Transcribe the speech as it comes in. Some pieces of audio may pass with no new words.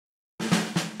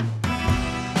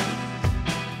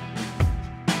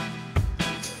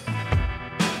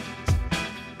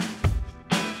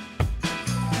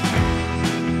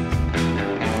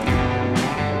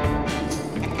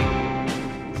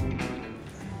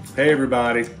Hey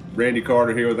everybody, Randy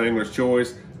Carter here with Angler's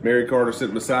Choice. Mary Carter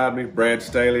sitting beside me, Brad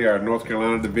Staley, our North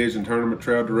Carolina Division Tournament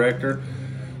Trail Director.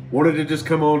 Wanted to just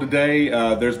come on today.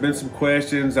 There's been some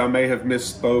questions. I may have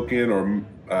misspoken or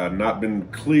not been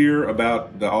clear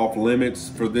about the off limits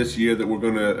for this year that we're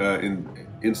going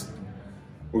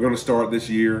to start this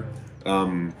year.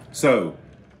 So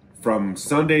from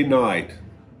Sunday night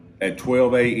at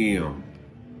 12 a.m.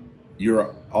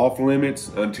 you're off limits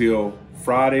until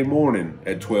Friday morning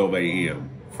at 12 a.m.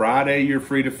 Friday, you're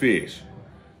free to fish.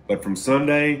 But from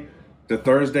Sunday to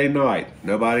Thursday night,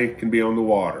 nobody can be on the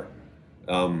water.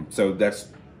 So that's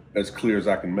as clear as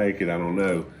I can make it, I don't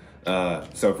know.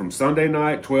 So from Sunday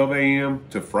night, 12 a.m.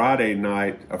 to Friday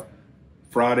night,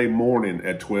 Friday morning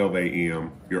at 12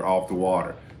 a.m., you're off the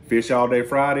water. Fish all day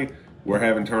Friday, we're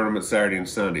having tournaments Saturday and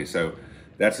Sunday. So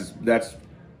that's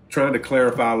trying to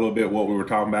clarify a little bit what we were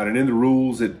talking about. And in the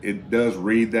rules, it does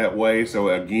read that way. So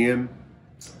again,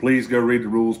 please go read the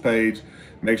rules page.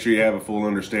 Make sure you have a full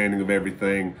understanding of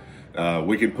everything.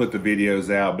 We can put the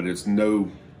videos out, but it's no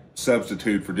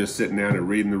substitute for just sitting down and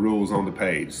reading the rules on the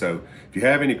page. So if you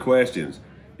have any questions,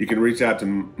 you can reach out to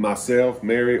myself,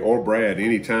 Mary, or Brad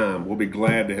anytime. We'll be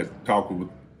glad to talk with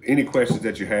any questions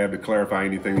that you have to clarify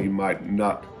anything that you might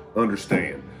not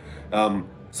understand.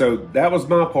 So that was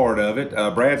my part of it.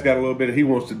 Brad's got a little bit he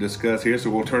wants to discuss here, so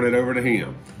we'll turn it over to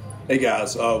him. Hey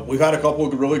guys, we've had a couple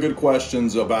of really good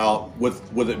questions about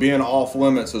with it being off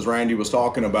limits, as Randy was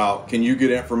talking about. Can you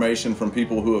get information from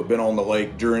people who have been on the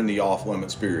lake during the off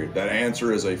limits period? That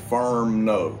answer is a firm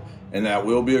no, and that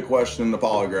will be a question in the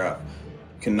polygraph.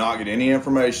 Cannot get any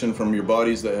information from your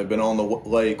buddies that have been on the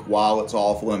lake while it's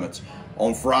off limits.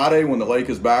 On Friday, when the lake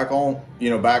is back on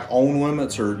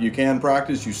limits, or you can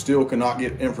practice, you still cannot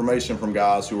get information from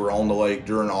guys who are on the lake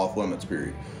during off limits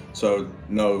period. So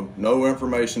no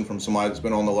information from somebody that's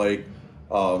been on the lake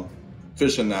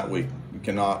fishing that week. You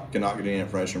cannot get any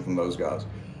information from those guys.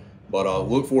 But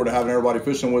look forward to having everybody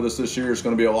fishing with us this year. It's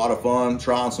going to be a lot of fun,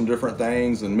 trying some different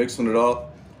things and mixing it up.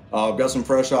 I've got some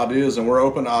fresh ideas, and we're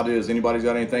open to ideas. Anybody's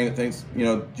got anything that thinks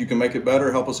you can make it better,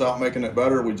 help us out making it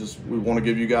better. We want to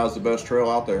give you guys the best trail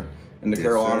out there in the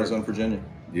Carolinas and Virginia.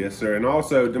 Yes, sir. And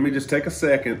also, let me just take a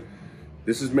second.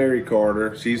 This is Mary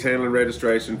Carter. She's handling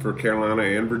registration for Carolina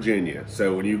and Virginia.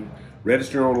 So when you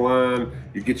register online,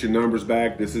 you get your numbers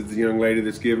back. This is the young lady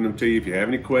that's giving them to you. If you have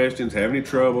any questions, have any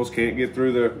troubles, can't get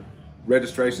through the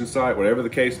registration site, whatever the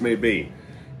case may be,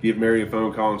 give Mary a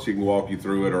phone call and she can walk you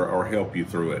through it or help you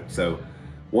through it. So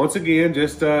once again,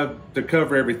 just to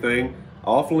cover everything,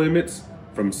 off limits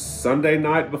from Sunday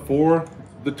night before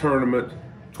the tournament,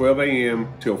 12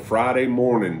 a.m. till Friday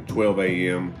morning, 12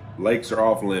 a.m. Lakes are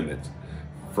off limits.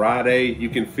 Friday, you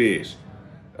can fish.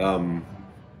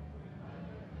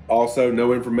 Also,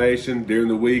 no information during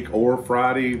the week or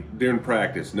Friday during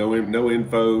practice. No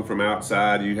info from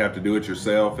outside. You have to do it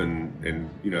yourself and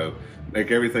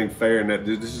make everything fair. And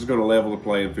this is going to level the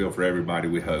playing field for everybody,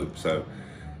 we hope. So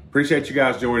appreciate you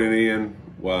guys joining in.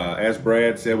 As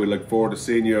Brad said, we look forward to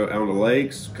seeing you on the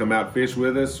lakes. Come out and fish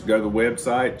with us. Go to the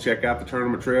website. Check out the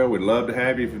tournament trail. We'd love to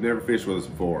have you if you've never fished with us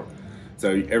before. So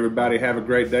everybody have a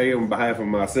great day. On behalf of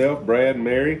myself, Brad, and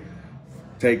Mary,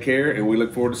 take care, and we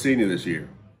look forward to seeing you this year.